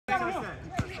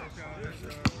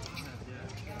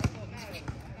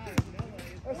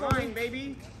Line,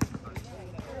 baby.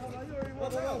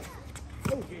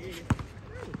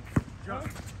 Jump.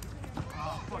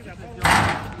 Oh, fuck that jump.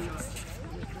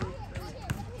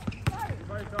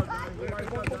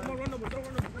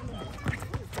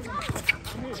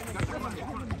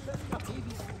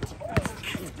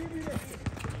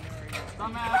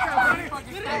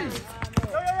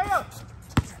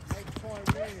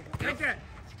 Take that.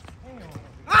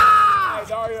 Ah! Hey,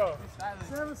 Dario.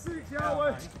 7-6,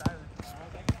 Yahweh.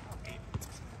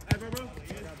 Hey, bro.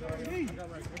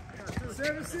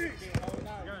 7-6.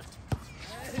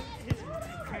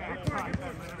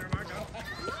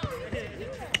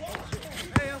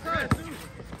 Hey, I'm fine, too.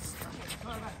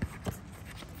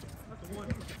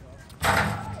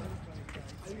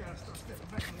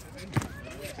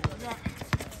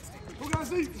 Who got a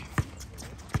seat?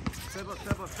 Step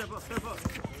up.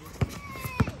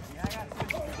 Yeah, I got it.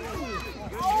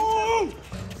 Oh!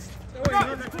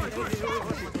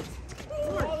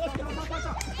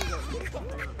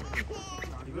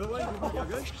 You good, Wayne? You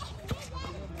good?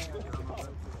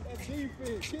 That's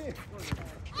defense, kid.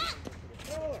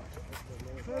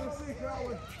 7-6,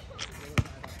 Howard.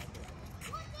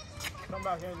 Come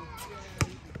back, Andy.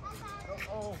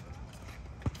 Oh.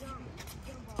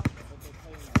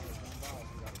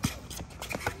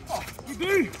 You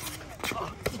do.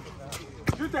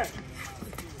 Shoot that.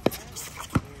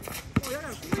 Oh, yeah,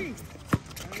 that's clean.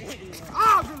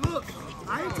 Ah, good look. I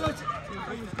ain't touching. I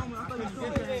thought you was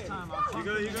going that time. You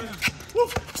good? Woo.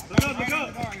 Look up.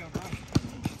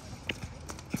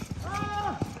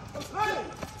 Ah!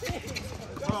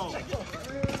 Oh.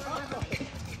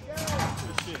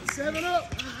 7 up.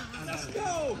 Let's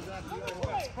go.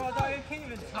 Bro, I can't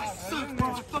even talk. I suck, bro. I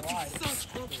fucking suck,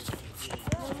 bro.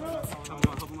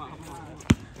 Help him out.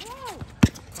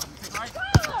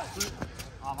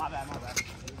 Oh, my bad.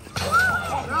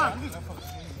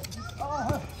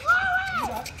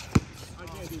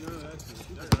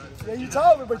 Yeah, you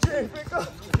told me, but you ain't pick up.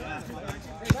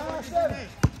 9-7.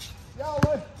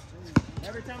 Y'all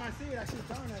every time I see it, I keep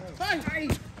throwing at her. Hey!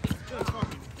 Good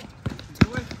fucking.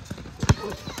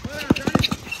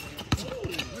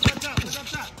 Look up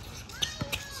top.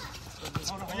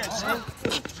 Hold on.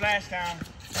 Splash down.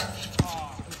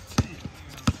 Oh,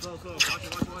 slow.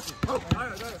 Watch it. Oh, got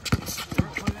it.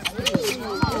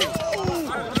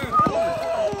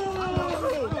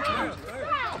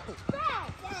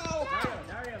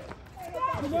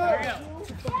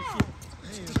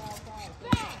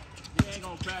 You ain't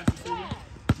gonna pass it to you.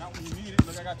 Not when you need it.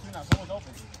 Look, I got two now. Someone's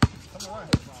open. Come on.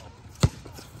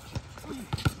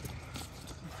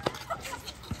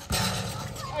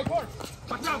 Hey, Court.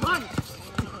 Watch out, run.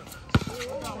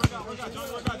 Work out,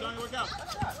 Johnny, work out.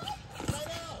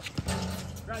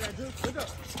 Grab that, Duke. Look up.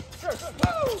 Sure.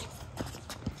 Woo!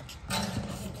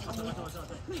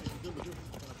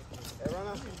 Hey, run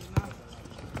up.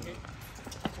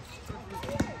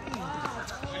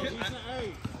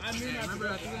 I mean,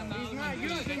 he's not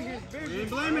using his vision. We ain't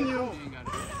blaming you.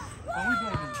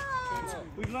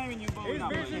 We blaming you, but his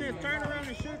vision is turn around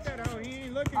and shoot that hoe. He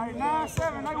ain't looking. All right,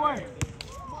 9-7, that way.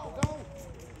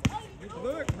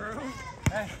 Look, bro.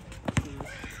 Hey.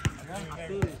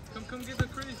 Come get the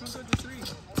crease. Come get the three.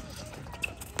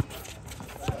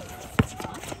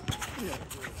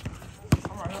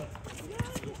 All right, huh?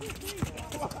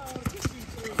 Look.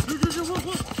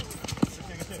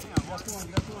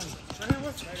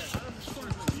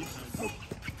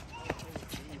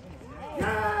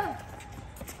 Yeah!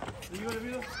 You gonna be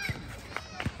there?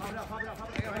 Pop it out.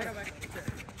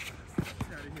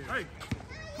 Hey!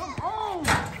 Come on!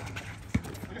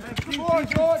 Good boy,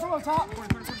 George. Come on, top. Come on.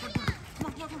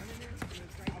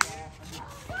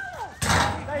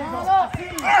 There you go. I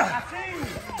see you.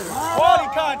 Quality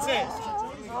contest.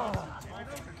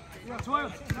 You got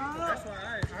 12. That's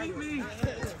right. Beat me. You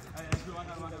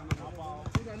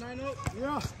got 9 up?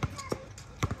 Yeah.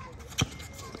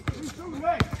 He's too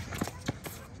late.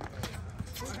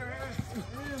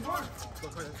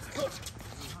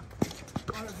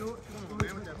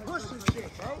 Push this shit,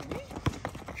 bro.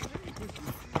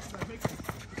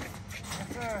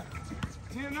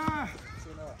 10-9.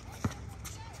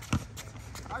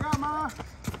 I got mine.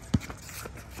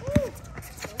 Woo!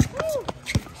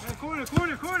 Hey, corner. Yeah.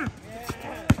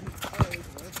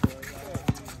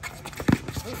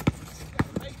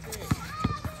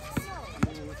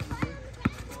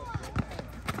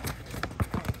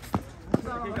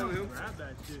 Grab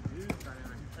that shit, dude.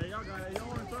 Hey, y'all got it. Y'all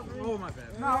want to throw? Oh, my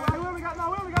bad. No, we only got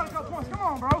a couple points. Come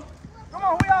on, bro. Come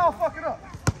on, we all fuck it up.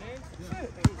 Shit.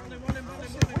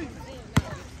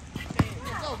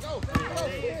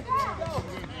 Go.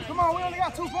 Come on, we only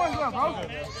got 2 points left, bro.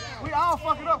 We all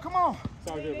fuck it up. Come on.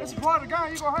 It's a part of the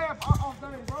game. You gonna have off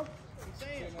days, bro.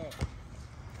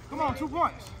 Come on, 2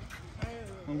 points.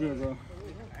 I'm good, bro.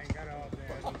 I ain't got it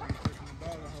all day.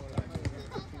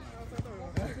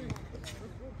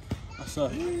 I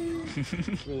suck.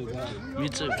 Me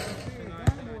too.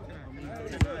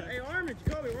 Hey, Armin,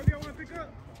 Jacoby, where do y'all want to pick up?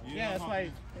 Yeah, it's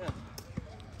like,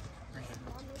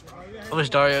 I wish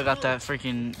Dario got that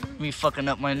freaking me fucking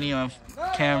up my knee on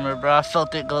camera, bro. I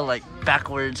felt it go like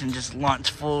backwards and just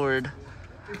launch forward.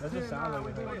 That's just sound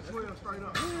like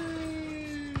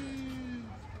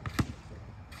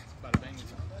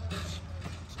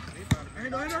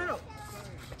no.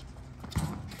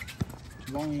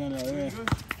 Rolling on the other end.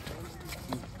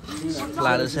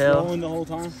 Flat as hell. Rolling the whole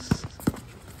time.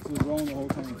 He was rolling the whole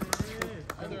time.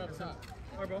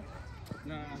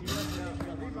 No.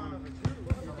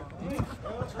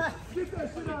 Get that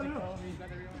shit out of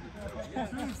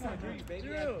here.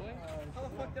 Drew, how the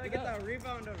fuck did I get that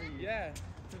rebound over you? Yeah.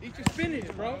 Eat your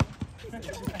spinach, bro. That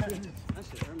shit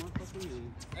hurt my fucking knee.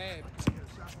 Hey.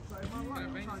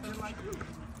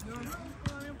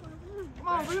 Come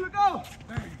on, Wheeler, go.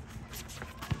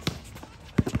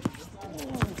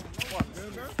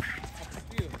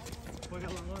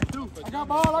 I got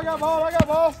ball, I got ball, I got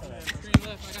ball. Screen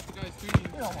left, I got the guy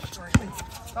screening.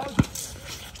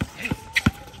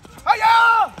 Oh,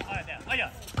 yeah!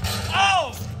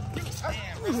 Oh!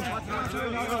 Damn. I just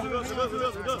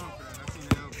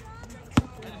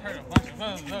heard a bunch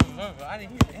of I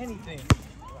didn't hear anything.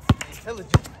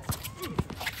 Intelligent.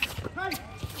 Hey!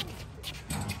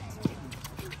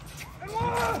 And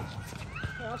one!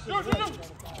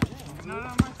 He's not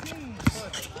on my team.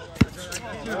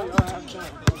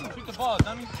 Shoot the ball,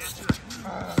 dummy.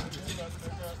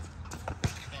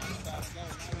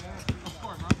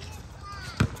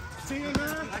 See you, man.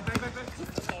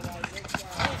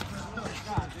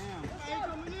 Back.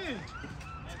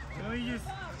 No, he just...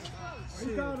 He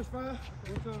called us foul.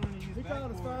 He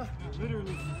called us foul.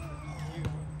 Literally.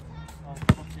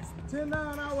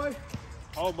 10-9 our way.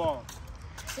 All ball.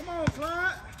 Come on,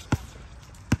 Clyde.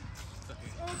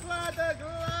 Come on, Clyde, that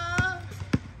glide.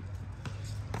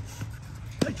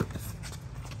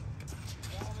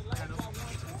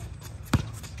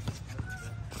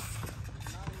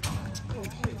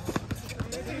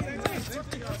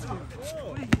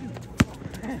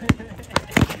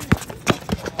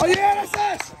 Oh yeah, that's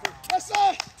us. That's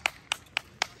us.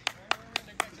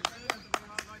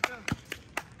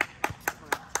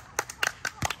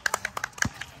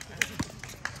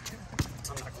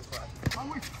 I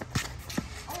want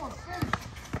to finish.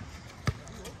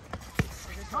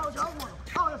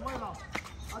 Oh, that's way off.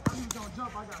 I thought he was going to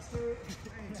jump. I got scared.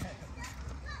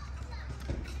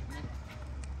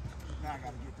 Now I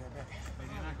got to get that back.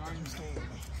 You scared.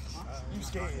 You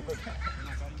scared. Look.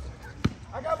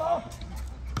 I got ball.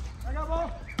 I got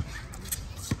ball.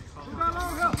 Who got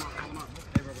long help?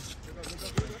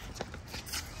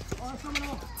 Oh, that's coming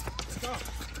off. Let's go.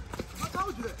 I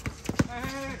told you that.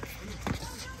 Hey.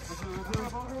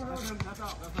 That's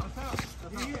out. That's out.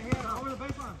 Yeah, over the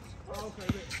baseline. Oh, okay,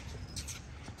 good.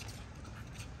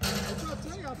 I'm trying to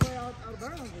tell you I play out of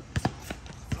bounds with you.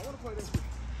 I want to play this with you.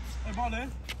 Hey, ball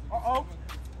in. Uh-oh.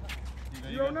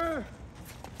 0-9.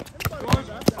 Hold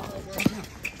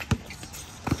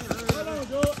on,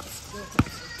 George.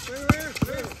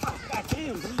 God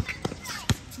damn, dude.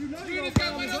 You know you're going to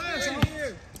find the glass on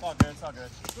here. It's all good. It's all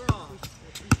good.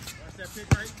 That's that pick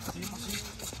right.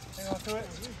 Hang on to it.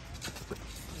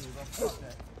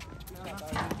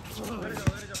 Let it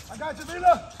go. I got you,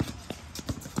 Vila.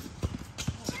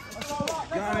 That's all right.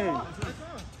 Got him.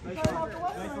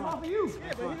 Off of you.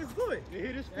 Yeah, but he hit his foot. He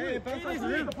hit his foot. Hey, bounce off of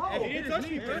him. He didn't touch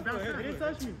me, bro. He didn't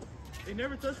touch me. He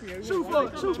never touched me. Shoot for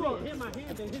it. Shoot for it. Hit my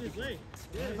hand, then hit his leg.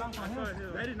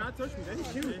 That did not touch me. That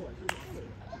hit you.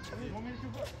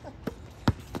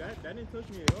 That didn't touch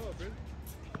me at all, bro.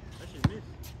 That shit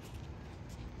missed.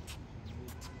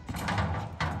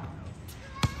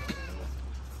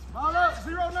 Ball up.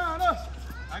 0-9 us.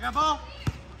 I got ball.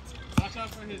 Watch out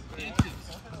for his inches.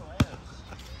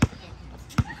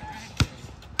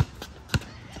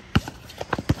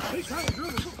 He's trying to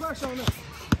dribble. Put pressure on him.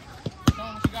 Show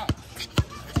him what you got.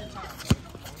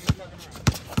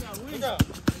 Look out.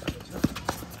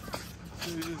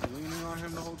 He was just leaning on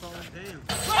him the whole time. Damn.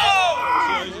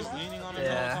 Oh! He was just leaning on him the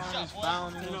whole time. Just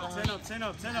fouling him the whole time. 10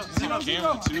 up. It's on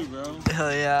camera too, bro.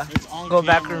 Hell yeah. It's on Go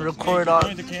back camera. and record Hey, all.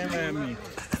 point the camera at me.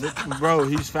 Bro,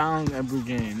 he's fouling every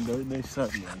game. They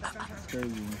suck, man. It's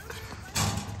crazy.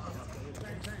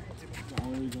 It's the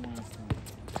only reason why it's fun.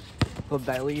 Go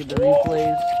back, look at the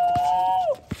replays.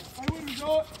 Hey, where we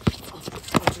go?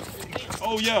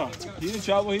 Oh, yeah. He in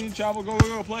trouble. He in trouble. Go, go,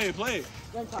 go. Play it. Play it.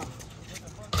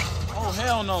 Oh,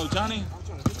 hell no, Johnny.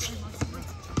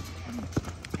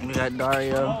 We got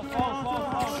Dario.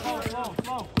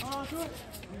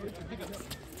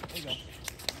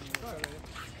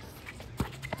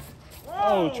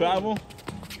 Oh, travel.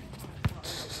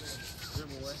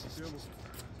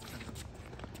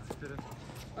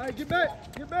 All right, get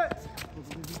back. Get back.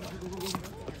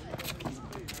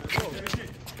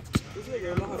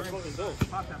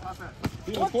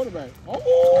 He's a quarterback.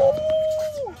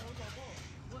 Oh!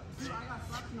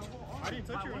 I didn't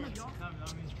touch your arm.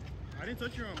 I didn't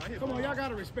touch your arm. I hit. Come on, y'all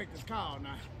gotta respect this call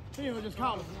now. He ain't just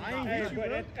call it. I ain't hit you,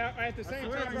 but at the same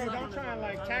time, bro, don't try and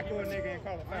like tackle a nigga and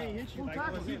call it foul. I ain't hit you.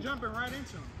 Like, you jumping right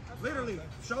into him. Literally,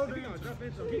 shoulder. He gonna jump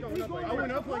into him. He gonna jump like I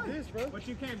went up like this, bro. But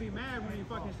you can't be mad when he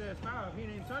fucking says foul. If he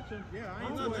ain't touching, yeah, I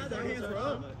ain't not mad. That hands were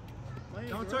up.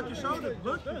 Don't touch your shoulder.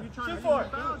 Look, if you trying to shoot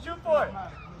foul, shoot for it.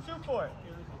 Shoot for it.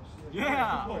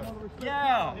 Yeah.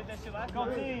 Yeah. Go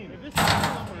team. If this is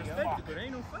I'm gonna respect it, but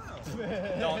ain't no foul.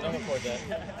 Don't record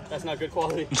that. That's not good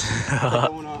quality. He's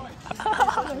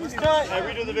done. Hey,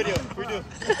 redo the video. Redo.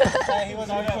 Hey, he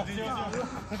wasn't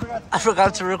I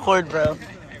forgot to record, bro.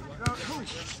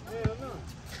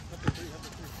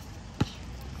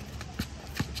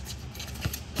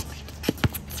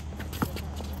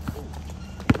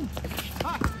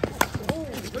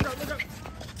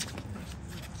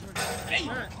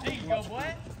 There you go,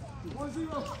 boy. 1-0.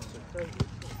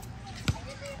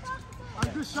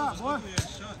 Good shot, boy.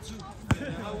 Shot too.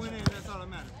 I went in, that's all that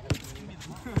matters.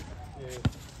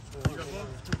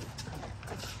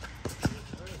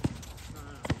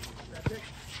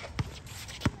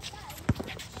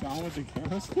 Sean with the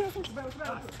camera.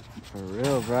 For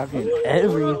real, bro. I did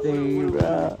everything,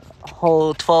 bro.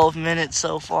 Whole 12 minutes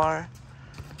so far.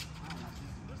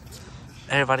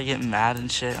 Everybody getting mad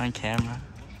and shit on camera.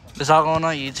 It's all going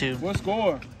on YouTube. What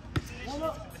score?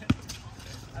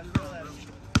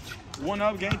 1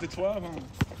 up, game to 12, huh?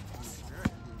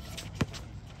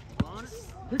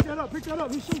 Pick that up,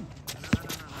 he's shooting.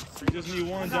 You just need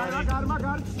one, Johnny. I got him. Look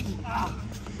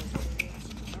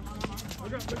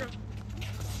up.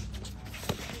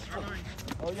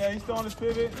 Oh, yeah, he's still on his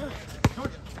pivot.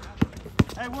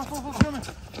 Hey, 1-4-4, coming.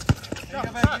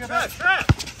 Trap.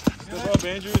 Step up,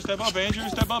 Andrew. Step up, Andrew.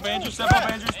 Step up, Andrew. Step up,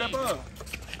 Andrew. Step up.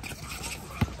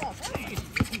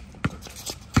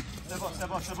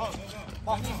 Step up.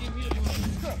 Slow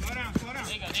down.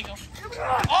 There you go.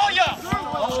 Oh, yeah.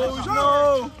 Oh,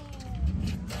 no.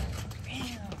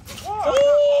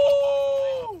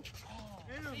 Oh!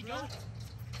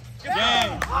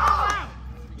 Game.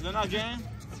 Is that not game?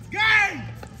 Game!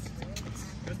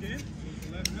 That's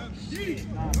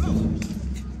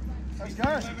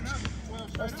good.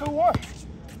 That's 2-1.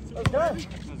 That's good.